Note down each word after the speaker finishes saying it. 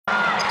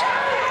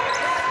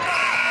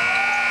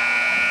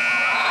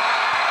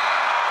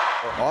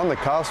on the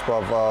cusp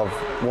of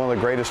one of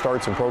the greatest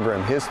starts in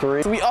program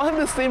history. We all have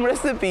the same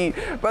recipe,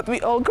 but we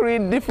all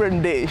create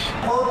different dish.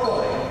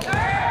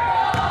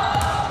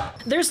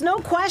 There's no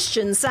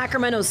question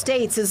Sacramento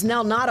State's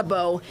Isnelle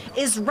Natabou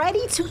is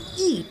ready to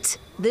eat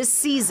this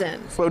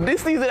season. So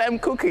this season I'm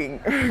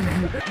cooking.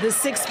 The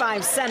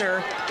 6'5"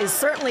 center is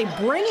certainly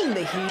bringing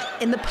the heat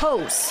in the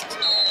post.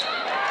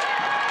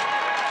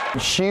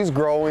 She's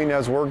growing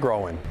as we're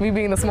growing. Me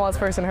being the smallest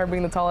person, her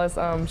being the tallest,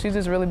 she's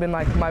just really been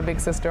like my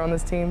big sister on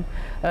this team.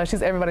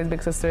 She's everybody's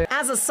big sister.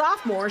 As a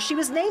sophomore, she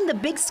was named the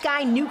Big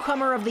Sky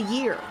Newcomer of the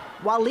Year,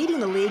 while leading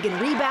the league in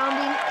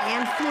rebounding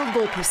and field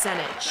goal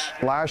percentage.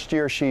 Last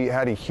year, she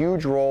had a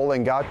huge role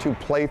and got to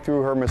play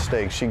through her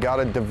mistakes. She got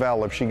to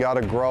develop, she got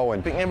to grow.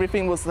 And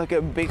everything was like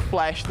a big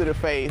flash to the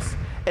face,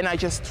 and I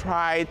just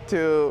tried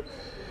to,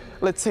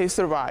 let's say,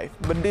 survive.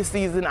 But this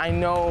season, I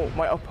know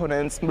my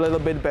opponents a little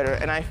bit better,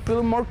 and I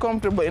feel more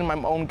comfortable in my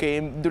own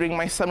game during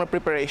my summer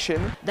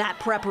preparation. That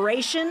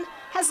preparation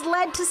has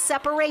led to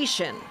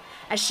separation,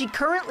 as she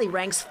currently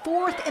ranks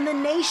 4th in the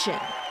nation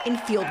in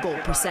field goal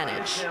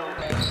percentage.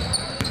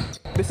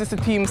 This is a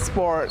team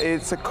sport.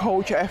 It's a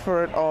coach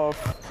effort of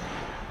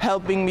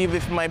helping me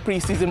with my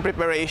preseason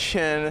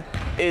preparation.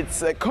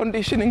 It's a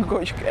conditioning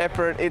coach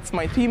effort. It's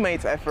my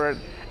teammates' effort.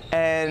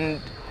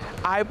 And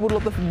I put a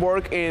lot of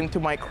work into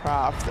my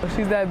craft.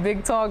 She's that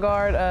big, tall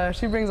guard.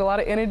 She brings a lot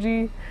of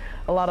energy,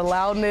 a lot of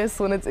loudness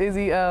when it's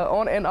Izzy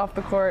on and off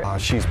the court.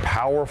 She's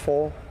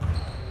powerful.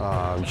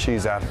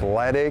 She's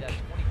athletic.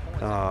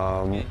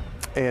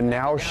 And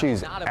now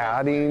she's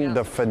adding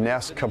the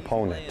finesse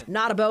component.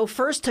 Natabou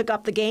first took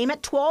up the game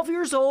at 12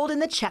 years old in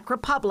the Czech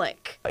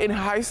Republic. In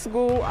high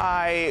school,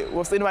 I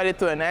was invited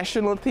to a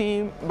national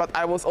team, but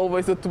I was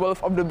always the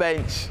 12th of the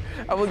bench.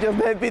 I was just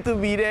happy to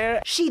be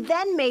there. She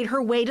then made her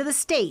way to the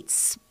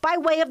States by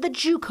way of the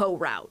JUCO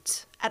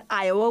route at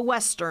Iowa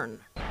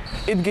Western.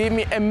 It gave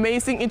me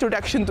amazing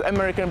introduction to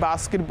American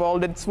basketball.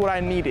 That's what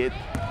I needed.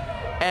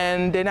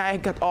 And then I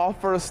got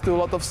offers to a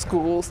lot of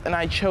schools, and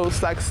I chose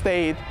Sac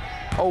State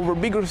over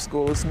bigger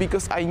schools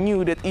because I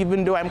knew that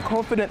even though I'm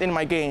confident in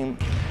my game,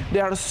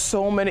 there are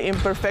so many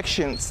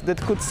imperfections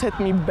that could set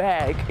me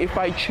back if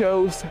I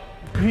chose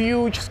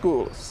huge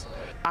schools.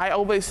 I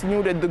always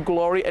knew that the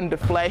glory and the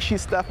flashy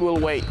stuff will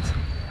wait.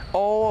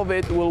 All of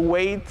it will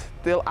wait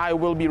till I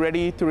will be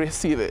ready to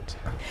receive it.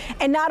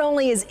 And not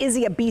only is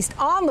Izzy a beast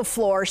on the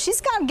floor, she's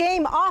got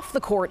game off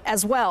the court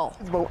as well.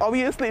 Well,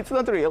 obviously, it's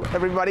not real,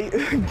 everybody.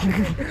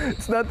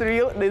 It's not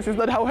real. This is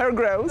not how hair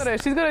grows.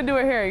 She's gonna do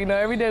her hair. You know,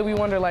 every day we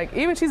wonder, like,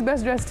 even she's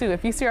best dressed too.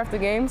 If you see her after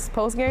games,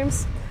 post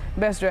games,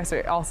 best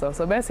dresser also.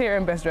 So best hair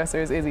and best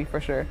dresser is Izzy for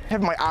sure.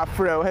 Have my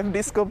afro, have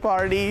disco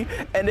party,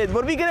 and then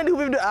what are we gonna do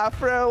with the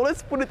afro?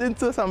 Let's put it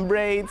into some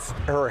braids.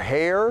 Her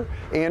hair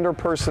and her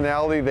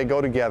personality, they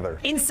go together.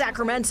 In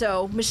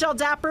Sacramento, Michelle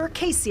Dapper,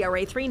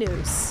 KCRA 3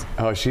 News.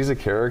 Oh, she's a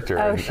character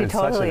and she such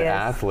totally an is.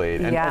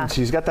 athlete. Yeah. And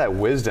she's got that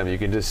wisdom. You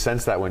can just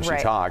sense that when she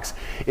Right. talks.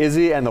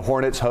 Izzy and the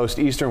Hornets host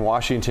Eastern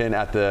Washington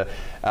at the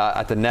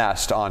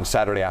Nest on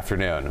Saturday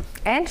afternoon.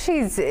 And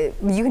you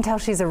can tell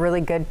she's a really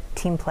good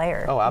team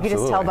player. Oh, absolutely. You can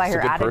just tell by She's a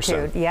her good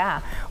attitude. person.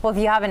 Yeah. Well, if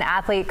you have an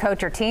athlete,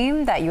 coach, or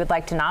team that you would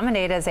like to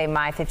nominate as a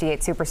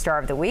My58 Superstar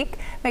of the Week,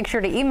 make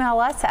sure to email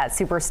us at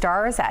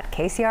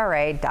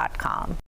superstars@kcra.com.